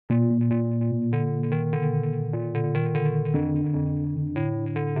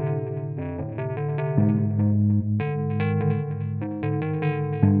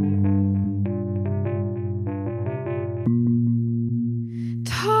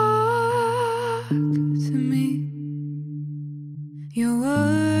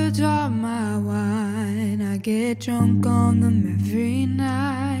get drunk on them every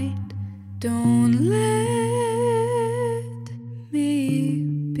night. Don't let me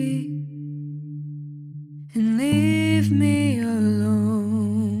be, and leave me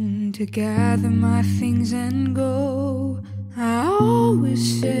alone to gather my things and go. I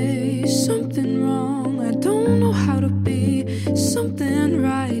always say something wrong. I don't know how to be something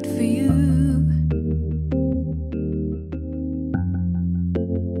right for you.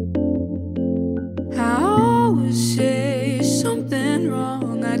 I always say something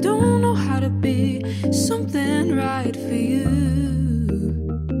wrong. I don't know how to be something right for you.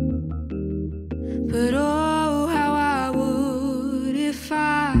 But oh, how I would if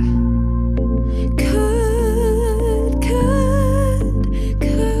I could.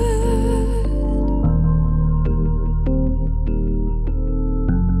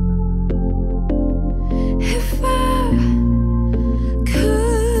 If I could.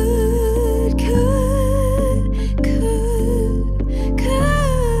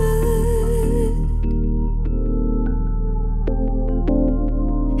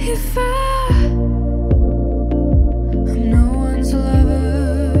 If I